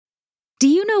Do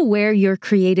you know where your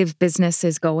creative business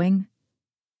is going?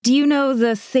 Do you know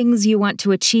the things you want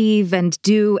to achieve and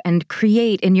do and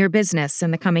create in your business in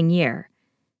the coming year?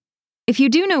 If you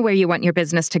do know where you want your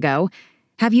business to go,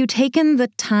 have you taken the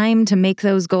time to make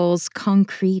those goals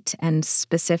concrete and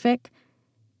specific?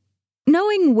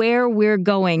 Knowing where we're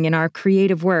going in our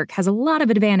creative work has a lot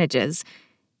of advantages.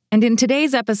 And in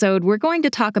today's episode, we're going to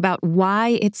talk about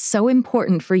why it's so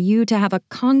important for you to have a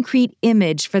concrete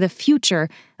image for the future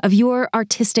of your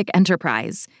artistic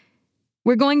enterprise.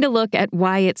 We're going to look at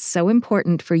why it's so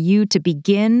important for you to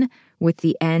begin with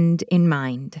the end in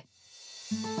mind.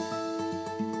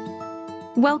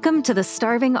 Welcome to the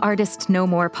Starving Artist No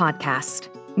More podcast,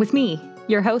 with me,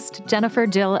 your host, Jennifer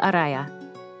Jill Araya.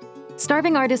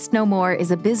 Starving Artist No More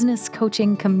is a business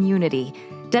coaching community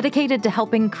dedicated to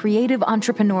helping creative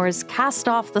entrepreneurs cast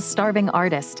off the starving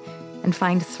artist and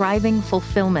find thriving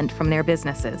fulfillment from their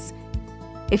businesses.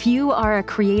 If you are a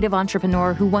creative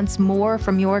entrepreneur who wants more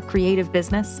from your creative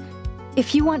business,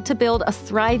 if you want to build a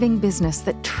thriving business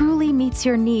that truly meets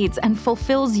your needs and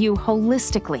fulfills you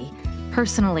holistically,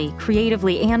 personally,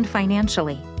 creatively, and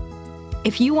financially,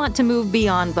 if you want to move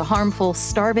beyond the harmful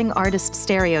starving artist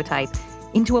stereotype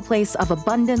into a place of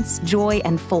abundance, joy,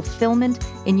 and fulfillment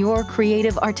in your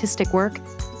creative artistic work,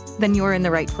 then you're in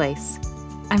the right place.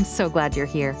 I'm so glad you're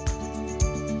here.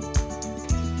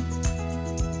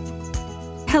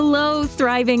 Hello,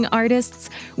 thriving artists.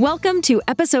 Welcome to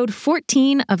episode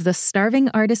 14 of the Starving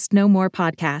Artist No More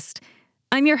podcast.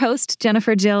 I'm your host,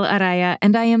 Jennifer Jill Araya,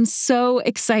 and I am so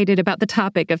excited about the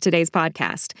topic of today's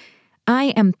podcast.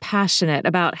 I am passionate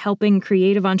about helping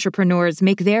creative entrepreneurs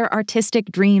make their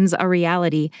artistic dreams a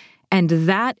reality, and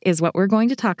that is what we're going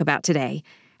to talk about today.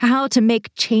 How to make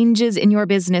changes in your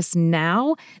business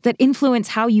now that influence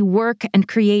how you work and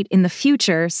create in the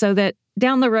future so that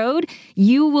down the road,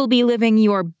 you will be living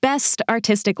your best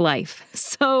artistic life.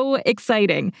 So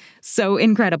exciting, so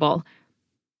incredible.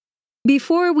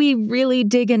 Before we really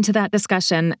dig into that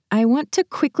discussion, I want to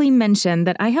quickly mention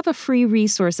that I have a free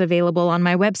resource available on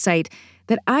my website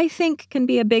that I think can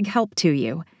be a big help to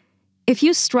you. If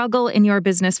you struggle in your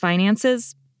business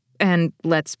finances, and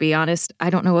let's be honest,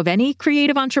 I don't know of any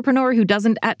creative entrepreneur who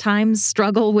doesn't at times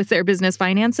struggle with their business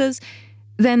finances,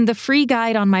 then the free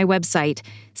guide on my website,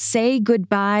 Say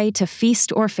Goodbye to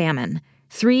Feast or Famine,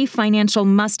 3 financial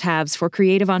must-haves for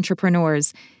creative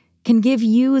entrepreneurs, can give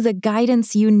you the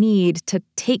guidance you need to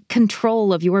take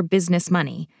control of your business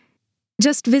money.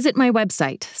 Just visit my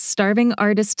website,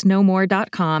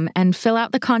 starvingartistnomore.com, and fill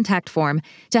out the contact form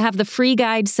to have the free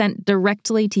guide sent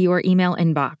directly to your email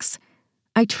inbox.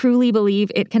 I truly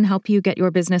believe it can help you get your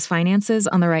business finances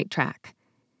on the right track.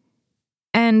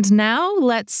 And now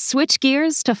let's switch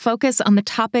gears to focus on the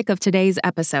topic of today's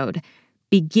episode.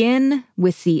 Begin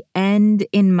with the end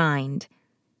in mind.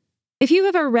 If you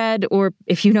ever read, or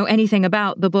if you know anything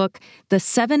about, the book, The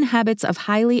 7 Habits of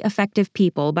Highly Effective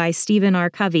People by Stephen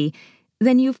R. Covey,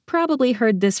 then you've probably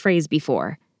heard this phrase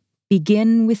before.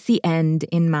 Begin with the end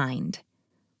in mind.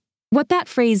 What that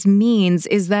phrase means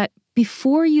is that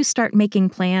before you start making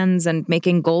plans and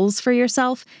making goals for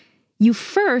yourself, you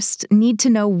first need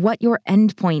to know what your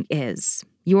endpoint is,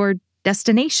 your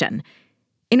destination.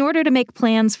 In order to make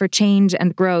plans for change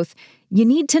and growth, you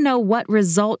need to know what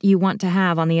result you want to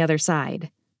have on the other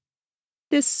side.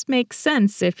 This makes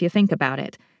sense if you think about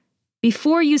it.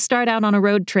 Before you start out on a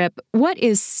road trip, what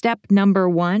is step number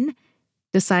 1?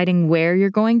 Deciding where you're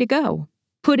going to go,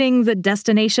 putting the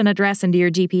destination address into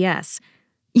your GPS.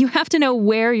 You have to know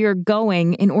where you're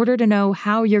going in order to know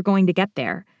how you're going to get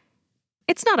there.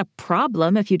 It's not a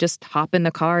problem if you just hop in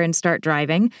the car and start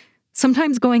driving.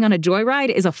 Sometimes going on a joyride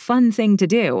is a fun thing to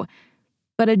do.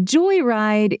 But a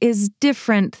joyride is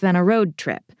different than a road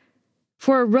trip.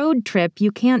 For a road trip,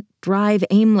 you can't drive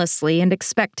aimlessly and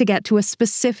expect to get to a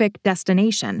specific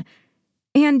destination.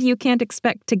 And you can't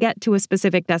expect to get to a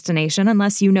specific destination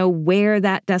unless you know where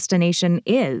that destination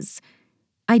is.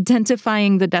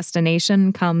 Identifying the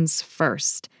destination comes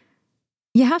first.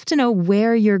 You have to know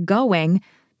where you're going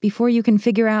before you can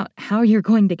figure out how you're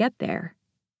going to get there.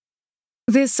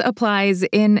 This applies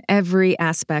in every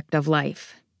aspect of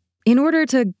life. In order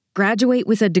to graduate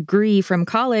with a degree from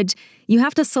college, you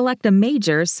have to select a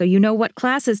major so you know what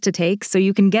classes to take so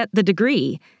you can get the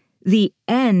degree. The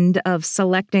end of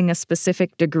selecting a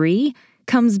specific degree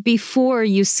comes before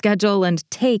you schedule and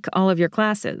take all of your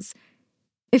classes.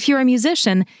 If you're a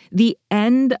musician, the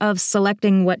end of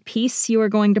selecting what piece you are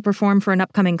going to perform for an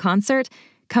upcoming concert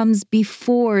comes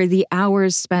before the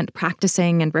hours spent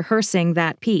practicing and rehearsing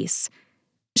that piece.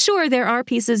 Sure, there are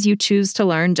pieces you choose to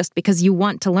learn just because you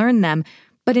want to learn them,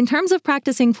 but in terms of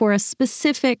practicing for a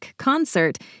specific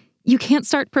concert, You can't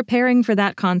start preparing for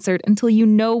that concert until you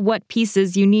know what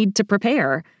pieces you need to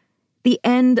prepare. The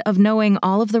end of knowing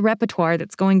all of the repertoire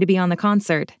that's going to be on the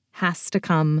concert has to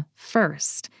come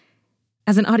first.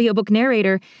 As an audiobook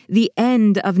narrator, the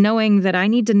end of knowing that I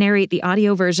need to narrate the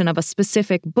audio version of a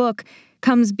specific book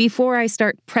comes before I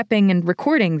start prepping and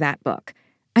recording that book.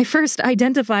 I first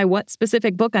identify what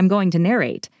specific book I'm going to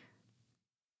narrate.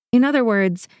 In other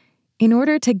words, in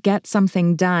order to get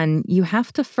something done, you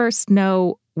have to first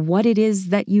know what it is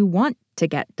that you want to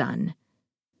get done.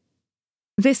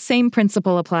 This same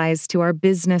principle applies to our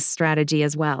business strategy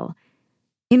as well.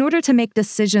 In order to make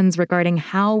decisions regarding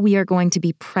how we are going to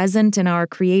be present in our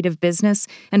creative business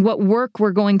and what work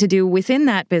we're going to do within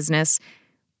that business,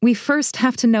 we first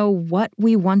have to know what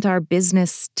we want our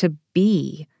business to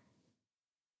be.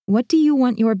 What do you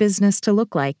want your business to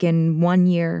look like in 1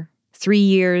 year, 3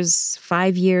 years,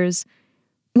 5 years?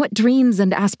 What dreams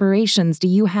and aspirations do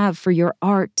you have for your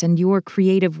art and your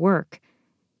creative work?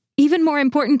 Even more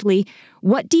importantly,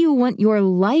 what do you want your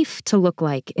life to look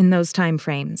like in those time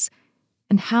frames?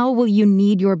 And how will you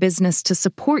need your business to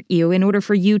support you in order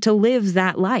for you to live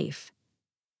that life?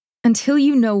 Until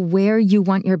you know where you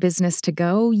want your business to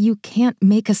go, you can't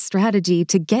make a strategy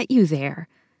to get you there.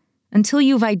 Until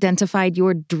you've identified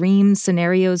your dream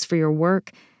scenarios for your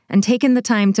work and taken the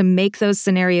time to make those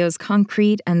scenarios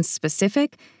concrete and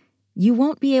specific, you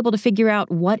won't be able to figure out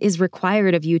what is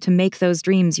required of you to make those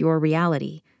dreams your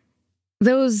reality.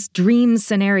 Those dream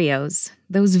scenarios,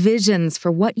 those visions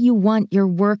for what you want your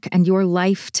work and your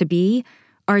life to be,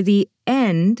 are the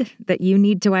end that you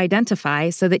need to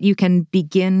identify so that you can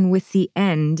begin with the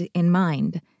end in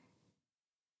mind.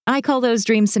 I call those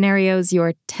dream scenarios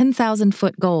your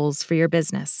 10,000-foot goals for your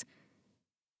business.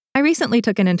 I recently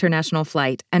took an international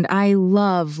flight, and I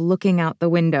love looking out the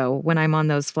window when I'm on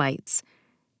those flights.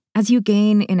 As you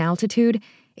gain in altitude,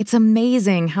 it's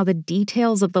amazing how the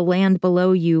details of the land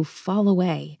below you fall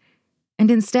away,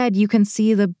 and instead you can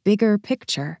see the bigger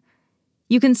picture.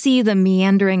 You can see the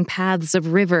meandering paths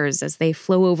of rivers as they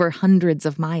flow over hundreds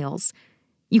of miles.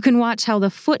 You can watch how the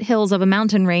foothills of a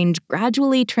mountain range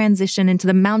gradually transition into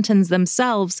the mountains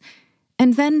themselves,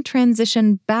 and then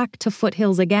transition back to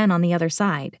foothills again on the other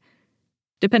side.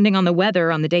 Depending on the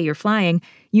weather on the day you're flying,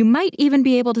 you might even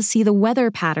be able to see the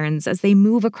weather patterns as they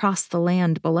move across the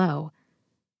land below.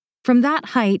 From that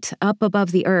height up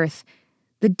above the earth,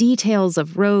 the details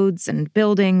of roads and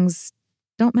buildings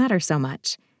don't matter so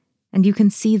much, and you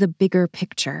can see the bigger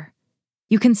picture.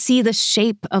 You can see the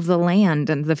shape of the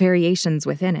land and the variations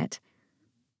within it.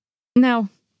 Now,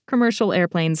 commercial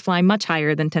airplanes fly much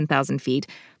higher than 10,000 feet,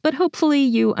 but hopefully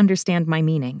you understand my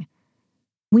meaning.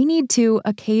 We need to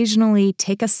occasionally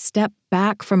take a step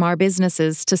back from our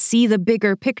businesses to see the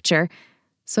bigger picture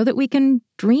so that we can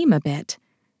dream a bit,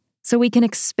 so we can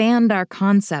expand our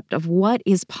concept of what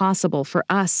is possible for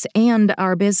us and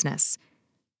our business.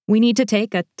 We need to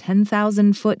take a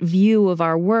 10,000-foot view of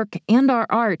our work and our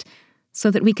art so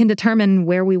that we can determine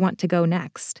where we want to go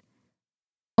next.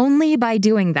 Only by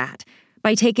doing that,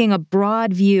 by taking a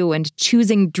broad view and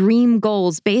choosing dream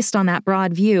goals based on that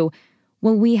broad view,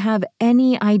 will we have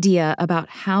any idea about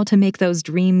how to make those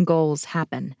dream goals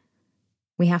happen.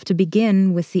 We have to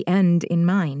begin with the end in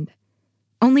mind.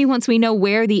 Only once we know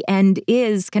where the end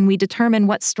is can we determine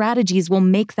what strategies will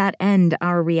make that end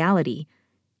our reality.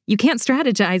 You can't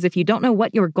strategize if you don't know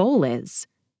what your goal is.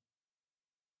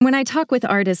 When I talk with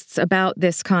artists about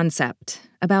this concept,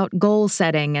 about goal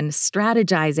setting and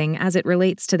strategizing as it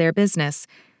relates to their business,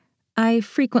 I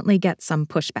frequently get some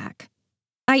pushback.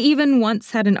 I even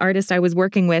once had an artist I was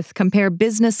working with compare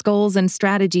business goals and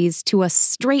strategies to a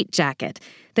straitjacket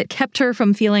that kept her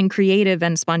from feeling creative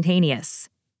and spontaneous.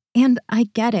 And I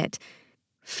get it.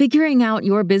 Figuring out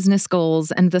your business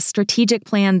goals and the strategic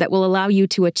plan that will allow you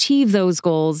to achieve those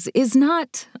goals is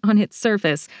not, on its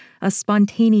surface, a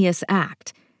spontaneous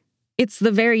act. It's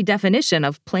the very definition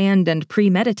of planned and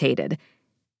premeditated.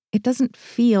 It doesn't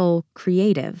feel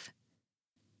creative.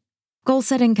 Goal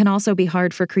setting can also be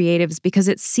hard for creatives because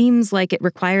it seems like it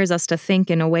requires us to think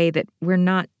in a way that we're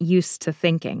not used to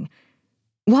thinking.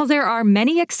 While there are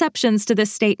many exceptions to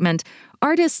this statement,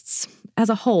 artists, as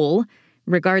a whole,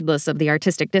 regardless of the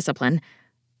artistic discipline,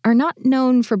 are not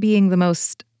known for being the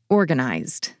most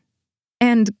organized.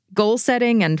 And goal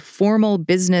setting and formal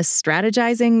business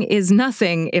strategizing is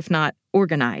nothing if not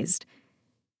organized.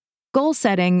 Goal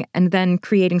setting and then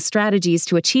creating strategies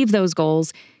to achieve those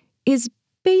goals is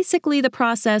basically the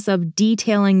process of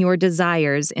detailing your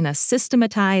desires in a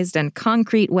systematized and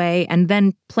concrete way and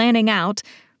then planning out,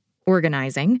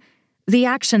 organizing, the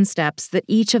action steps that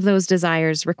each of those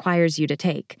desires requires you to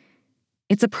take.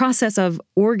 It's a process of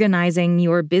organizing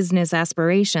your business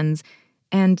aspirations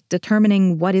and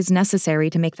determining what is necessary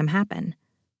to make them happen.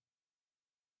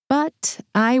 But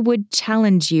I would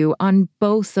challenge you on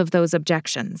both of those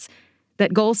objections,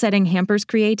 that goal setting hampers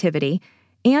creativity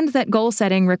and that goal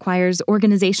setting requires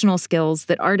organizational skills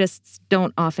that artists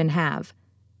don't often have.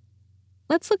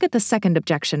 Let's look at the second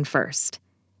objection first.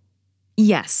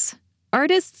 Yes,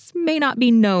 artists may not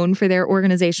be known for their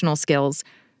organizational skills,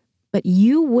 but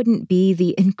you wouldn't be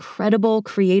the incredible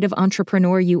creative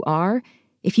entrepreneur you are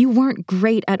if you weren't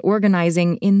great at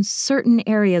organizing in certain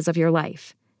areas of your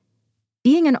life.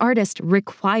 Being an artist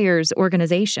requires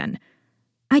organization.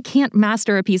 I can't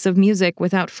master a piece of music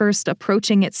without first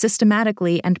approaching it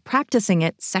systematically and practicing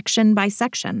it section by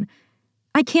section.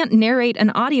 I can't narrate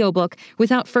an audiobook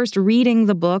without first reading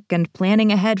the book and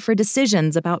planning ahead for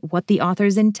decisions about what the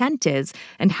author's intent is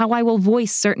and how I will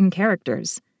voice certain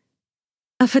characters.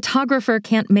 A photographer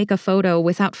can't make a photo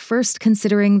without first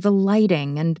considering the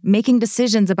lighting and making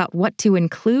decisions about what to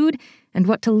include and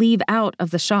what to leave out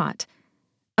of the shot.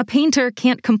 A painter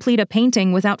can't complete a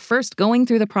painting without first going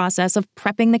through the process of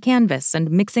prepping the canvas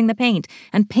and mixing the paint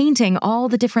and painting all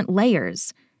the different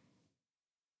layers.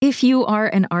 If you are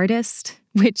an artist,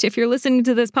 which if you're listening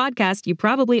to this podcast, you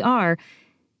probably are,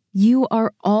 you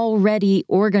are already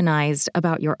organized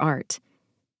about your art.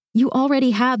 You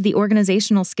already have the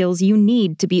organizational skills you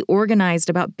need to be organized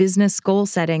about business goal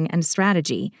setting and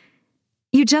strategy.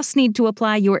 You just need to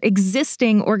apply your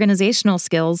existing organizational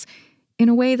skills in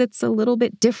a way that's a little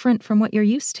bit different from what you're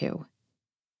used to.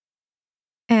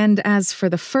 And as for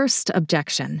the first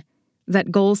objection,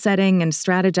 that goal setting and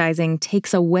strategizing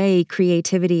takes away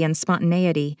creativity and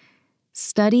spontaneity,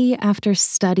 study after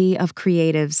study of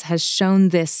creatives has shown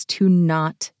this to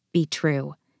not be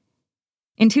true.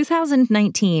 In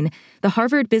 2019, the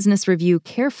Harvard Business Review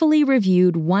carefully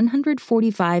reviewed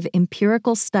 145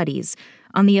 empirical studies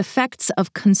on the effects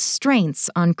of constraints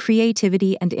on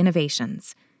creativity and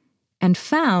innovations, and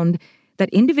found that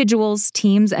individuals,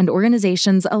 teams, and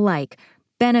organizations alike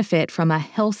benefit from a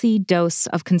healthy dose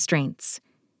of constraints.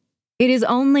 It is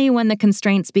only when the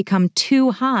constraints become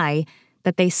too high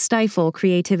that they stifle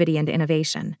creativity and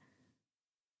innovation.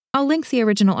 I'll link the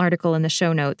original article in the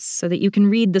show notes so that you can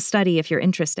read the study if you're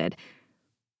interested.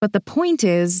 But the point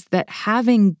is that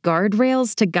having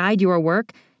guardrails to guide your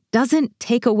work doesn't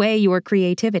take away your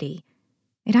creativity.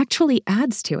 It actually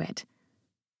adds to it.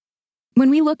 When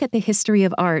we look at the history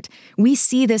of art, we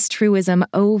see this truism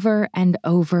over and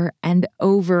over and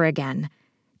over again.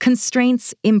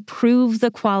 Constraints improve the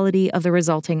quality of the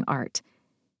resulting art.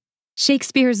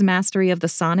 Shakespeare's mastery of the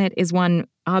sonnet is one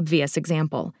obvious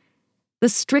example. The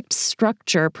strict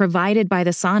structure provided by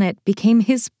the sonnet became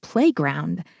his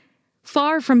playground.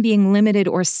 Far from being limited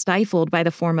or stifled by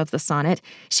the form of the sonnet,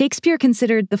 Shakespeare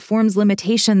considered the form's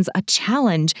limitations a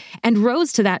challenge and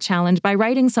rose to that challenge by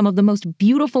writing some of the most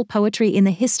beautiful poetry in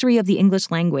the history of the English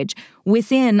language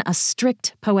within a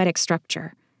strict poetic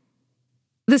structure.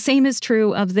 The same is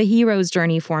true of the hero's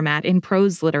journey format in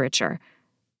prose literature.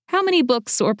 How many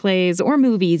books or plays or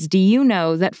movies do you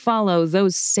know that follow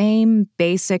those same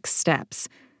basic steps?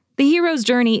 The hero's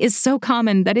journey is so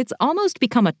common that it's almost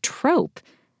become a trope.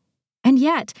 And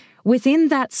yet, within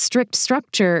that strict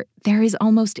structure, there is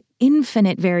almost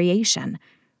infinite variation.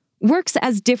 Works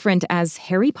as different as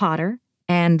Harry Potter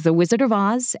and The Wizard of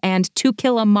Oz and To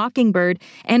Kill a Mockingbird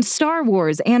and Star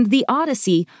Wars and The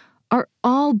Odyssey are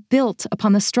all built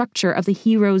upon the structure of the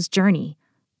hero's journey.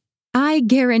 I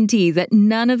guarantee that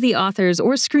none of the authors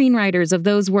or screenwriters of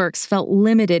those works felt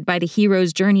limited by the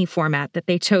hero's journey format that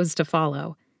they chose to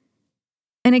follow.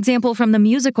 An example from the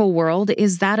musical world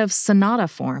is that of sonata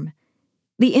form.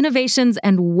 The innovations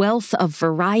and wealth of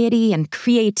variety and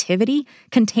creativity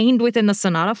contained within the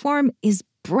sonata form is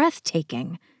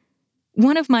breathtaking.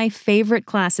 One of my favorite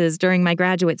classes during my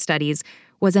graduate studies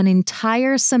was an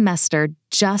entire semester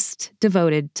just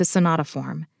devoted to sonata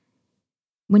form.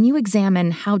 When you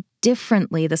examine how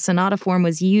differently the sonata form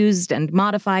was used and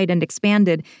modified and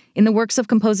expanded in the works of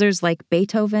composers like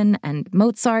Beethoven and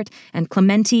Mozart and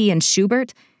Clementi and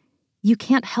Schubert, you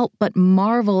can't help but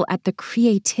marvel at the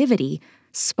creativity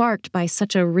sparked by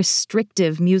such a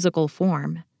restrictive musical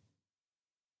form.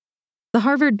 The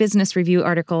Harvard Business Review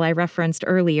article I referenced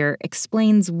earlier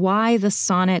explains why the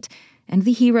sonnet and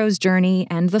the hero's journey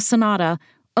and the sonata,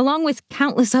 along with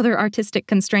countless other artistic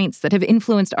constraints that have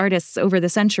influenced artists over the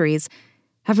centuries,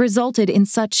 have resulted in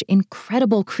such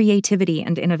incredible creativity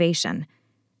and innovation.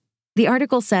 The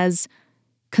article says,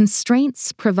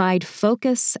 constraints provide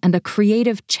focus and a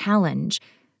creative challenge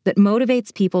that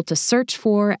motivates people to search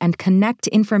for and connect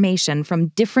information from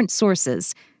different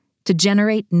sources to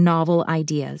generate novel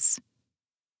ideas.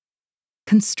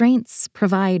 Constraints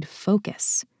provide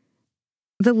focus.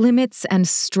 The limits and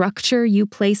structure you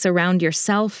place around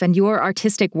yourself and your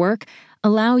artistic work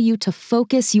allow you to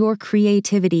focus your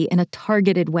creativity in a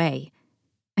targeted way,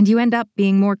 and you end up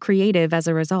being more creative as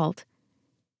a result.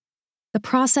 The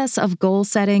process of goal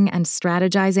setting and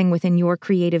strategizing within your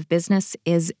creative business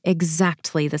is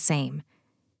exactly the same.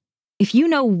 If you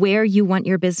know where you want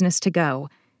your business to go,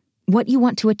 what you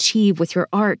want to achieve with your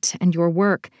art and your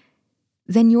work,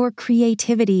 then your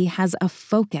creativity has a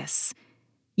focus.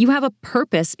 You have a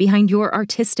purpose behind your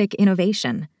artistic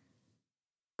innovation.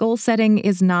 Goal setting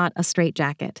is not a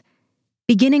straitjacket.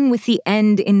 Beginning with the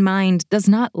end in mind does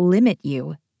not limit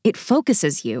you, it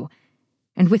focuses you.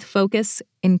 And with focus,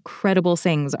 incredible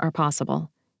things are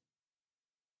possible.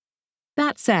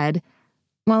 That said,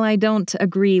 while I don't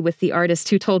agree with the artist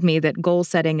who told me that goal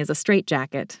setting is a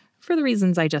straitjacket, for the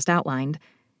reasons I just outlined,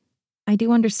 I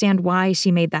do understand why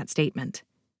she made that statement.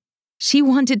 She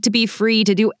wanted to be free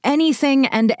to do anything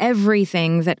and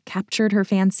everything that captured her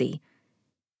fancy.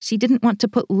 She didn't want to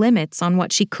put limits on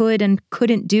what she could and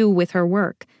couldn't do with her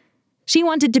work. She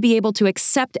wanted to be able to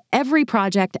accept every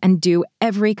project and do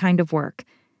every kind of work.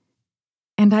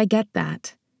 And I get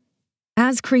that.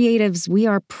 As creatives, we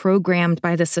are programmed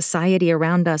by the society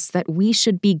around us that we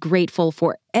should be grateful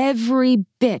for every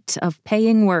bit of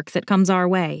paying work that comes our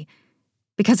way.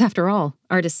 Because after all,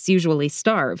 artists usually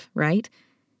starve, right?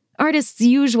 Artists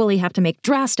usually have to make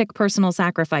drastic personal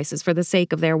sacrifices for the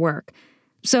sake of their work.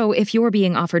 So if you're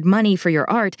being offered money for your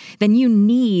art, then you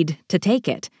need to take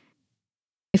it.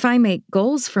 If I make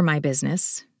goals for my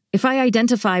business, if I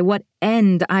identify what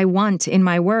end I want in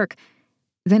my work,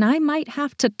 then I might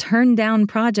have to turn down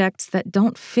projects that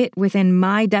don't fit within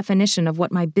my definition of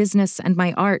what my business and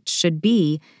my art should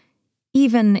be,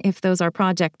 even if those are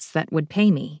projects that would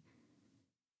pay me.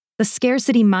 The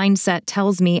scarcity mindset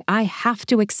tells me I have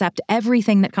to accept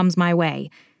everything that comes my way.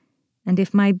 And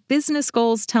if my business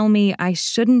goals tell me I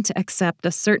shouldn't accept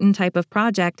a certain type of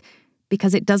project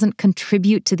because it doesn't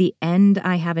contribute to the end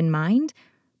I have in mind,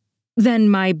 then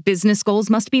my business goals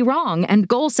must be wrong and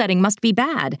goal setting must be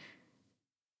bad.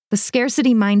 The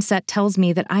scarcity mindset tells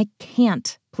me that I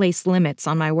can't place limits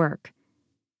on my work.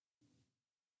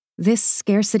 This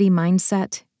scarcity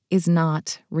mindset is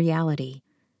not reality.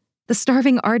 The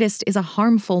starving artist is a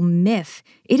harmful myth.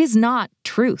 It is not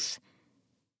truth.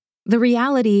 The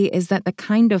reality is that the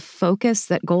kind of focus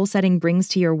that goal setting brings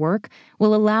to your work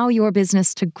will allow your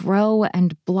business to grow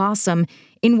and blossom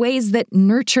in ways that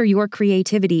nurture your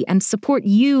creativity and support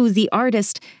you, the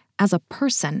artist, as a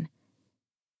person.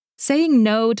 Saying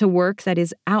no to work that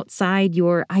is outside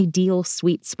your ideal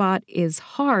sweet spot is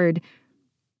hard,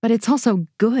 but it's also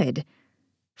good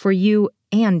for you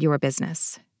and your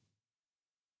business.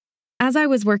 As I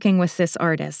was working with this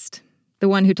artist, the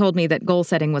one who told me that goal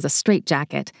setting was a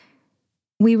straitjacket,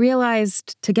 we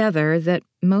realized together that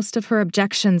most of her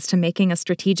objections to making a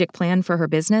strategic plan for her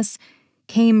business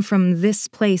came from this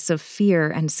place of fear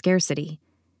and scarcity.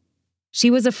 She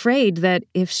was afraid that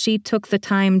if she took the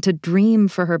time to dream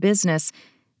for her business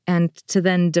and to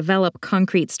then develop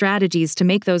concrete strategies to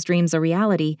make those dreams a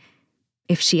reality,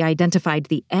 if she identified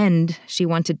the end she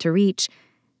wanted to reach,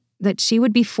 that she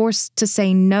would be forced to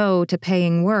say no to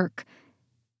paying work.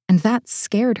 And that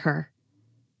scared her.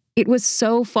 It was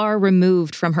so far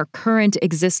removed from her current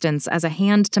existence as a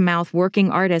hand-to-mouth working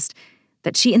artist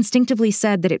that she instinctively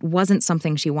said that it wasn't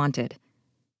something she wanted.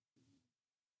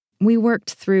 We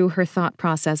worked through her thought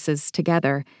processes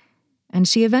together, and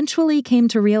she eventually came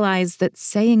to realize that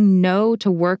saying no to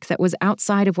work that was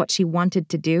outside of what she wanted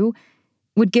to do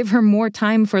would give her more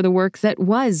time for the work that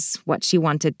was what she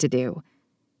wanted to do.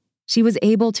 She was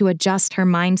able to adjust her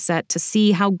mindset to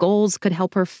see how goals could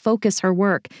help her focus her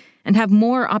work and have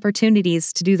more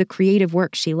opportunities to do the creative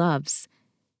work she loves.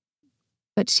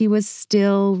 But she was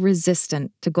still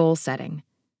resistant to goal setting.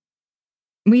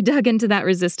 We dug into that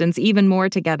resistance even more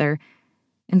together,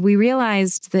 and we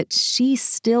realized that she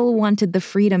still wanted the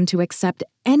freedom to accept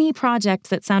any project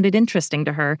that sounded interesting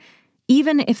to her,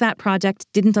 even if that project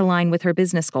didn't align with her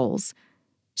business goals.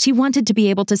 She wanted to be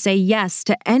able to say yes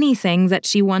to anything that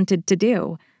she wanted to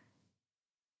do.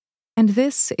 And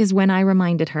this is when I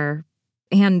reminded her,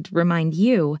 and remind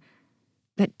you,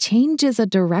 that change is a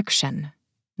direction,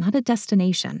 not a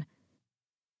destination.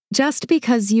 Just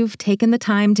because you've taken the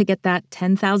time to get that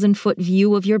 10,000-foot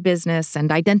view of your business and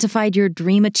identified your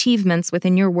dream achievements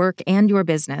within your work and your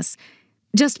business,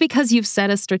 just because you've set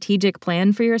a strategic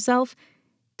plan for yourself,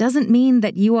 doesn't mean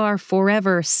that you are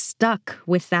forever stuck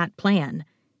with that plan.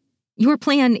 Your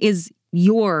plan is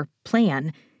your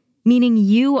plan, meaning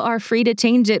you are free to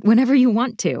change it whenever you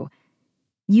want to.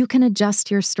 You can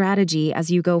adjust your strategy as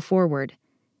you go forward.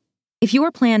 If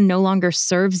your plan no longer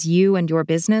serves you and your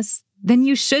business, then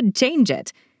you should change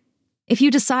it. If you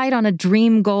decide on a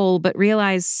dream goal but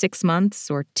realize 6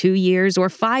 months or 2 years or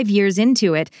 5 years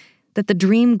into it that the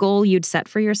dream goal you'd set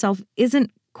for yourself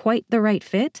isn't quite the right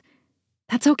fit,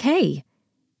 that's okay.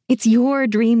 It's your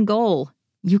dream goal.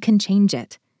 You can change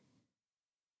it.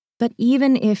 But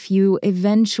even if you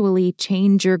eventually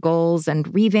change your goals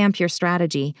and revamp your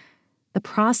strategy, the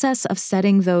process of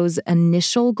setting those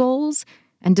initial goals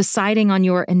and deciding on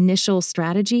your initial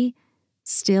strategy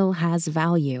still has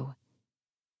value.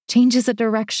 Change is a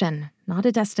direction, not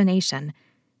a destination,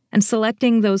 and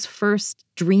selecting those first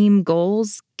dream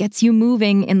goals gets you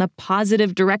moving in the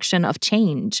positive direction of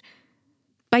change.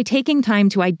 By taking time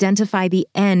to identify the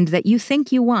end that you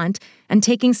think you want and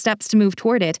taking steps to move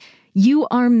toward it, you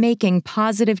are making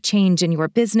positive change in your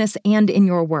business and in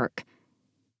your work.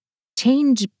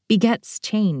 Change begets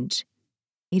change.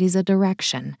 It is a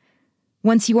direction.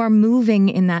 Once you are moving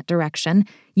in that direction,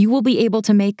 you will be able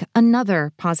to make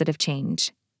another positive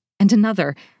change, and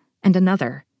another, and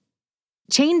another.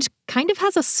 Change kind of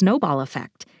has a snowball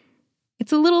effect.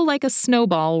 It's a little like a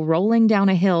snowball rolling down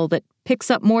a hill that picks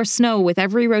up more snow with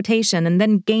every rotation and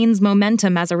then gains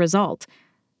momentum as a result.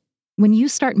 When you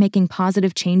start making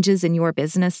positive changes in your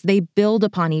business, they build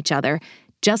upon each other,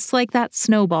 just like that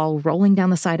snowball rolling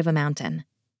down the side of a mountain.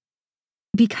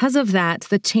 Because of that,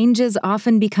 the changes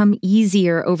often become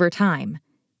easier over time.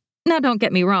 Now, don't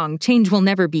get me wrong, change will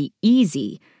never be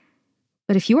easy.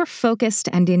 But if you're focused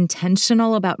and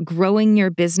intentional about growing your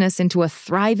business into a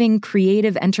thriving,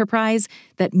 creative enterprise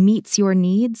that meets your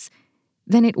needs,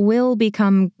 then it will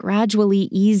become gradually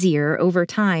easier over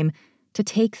time to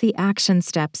take the action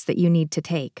steps that you need to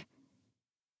take.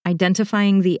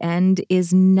 Identifying the end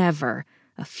is never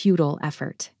a futile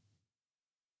effort.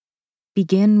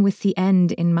 Begin with the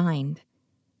end in mind.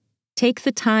 Take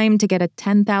the time to get a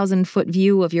 10,000-foot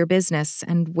view of your business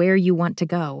and where you want to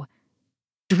go.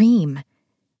 Dream.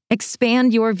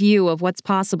 Expand your view of what's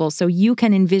possible so you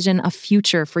can envision a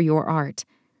future for your art.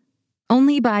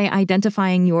 Only by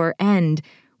identifying your end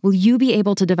will you be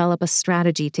able to develop a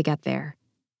strategy to get there.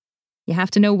 You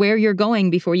have to know where you're going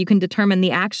before you can determine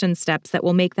the action steps that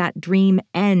will make that dream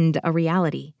end a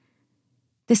reality.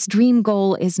 This dream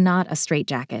goal is not a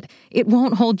straitjacket. It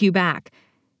won't hold you back.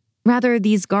 Rather,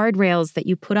 these guardrails that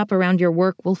you put up around your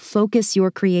work will focus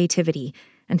your creativity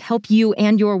and help you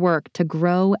and your work to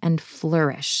grow and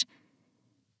flourish.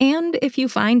 And if you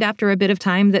find after a bit of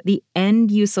time that the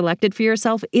end you selected for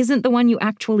yourself isn't the one you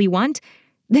actually want,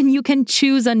 then you can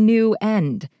choose a new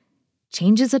end.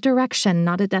 Change is a direction,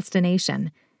 not a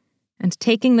destination. And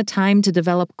taking the time to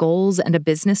develop goals and a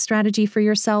business strategy for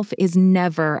yourself is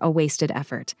never a wasted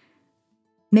effort.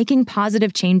 Making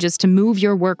positive changes to move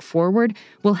your work forward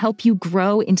will help you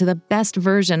grow into the best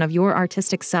version of your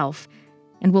artistic self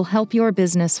and will help your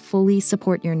business fully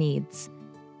support your needs.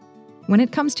 When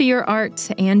it comes to your art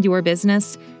and your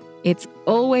business, it's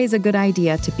always a good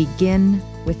idea to begin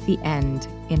with the end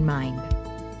in mind.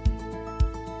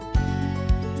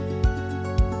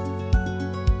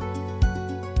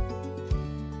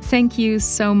 Thank you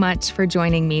so much for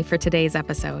joining me for today's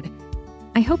episode.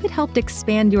 I hope it helped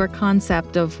expand your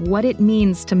concept of what it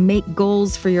means to make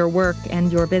goals for your work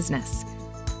and your business.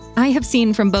 I have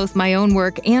seen from both my own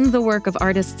work and the work of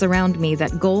artists around me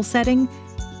that goal setting,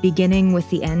 beginning with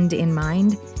the end in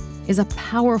mind, is a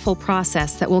powerful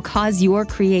process that will cause your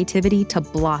creativity to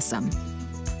blossom.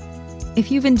 If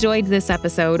you've enjoyed this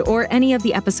episode or any of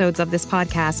the episodes of this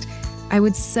podcast, I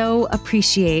would so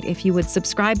appreciate if you would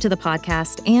subscribe to the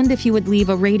podcast and if you would leave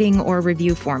a rating or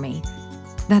review for me.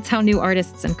 That's how new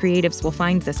artists and creatives will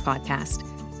find this podcast.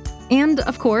 And,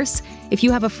 of course, if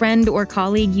you have a friend or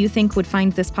colleague you think would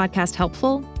find this podcast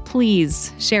helpful,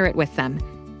 please share it with them.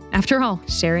 After all,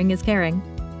 sharing is caring.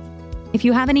 If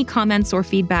you have any comments or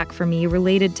feedback for me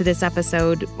related to this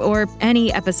episode or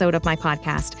any episode of my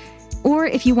podcast, or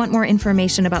if you want more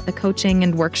information about the coaching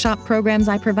and workshop programs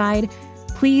I provide,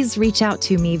 please reach out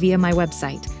to me via my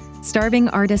website,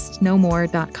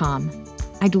 starvingartistnomore.com.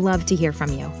 I'd love to hear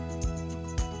from you.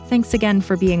 Thanks again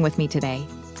for being with me today.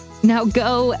 Now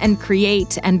go and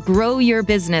create and grow your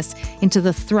business into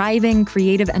the thriving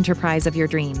creative enterprise of your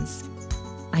dreams.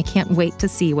 I can't wait to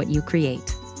see what you create.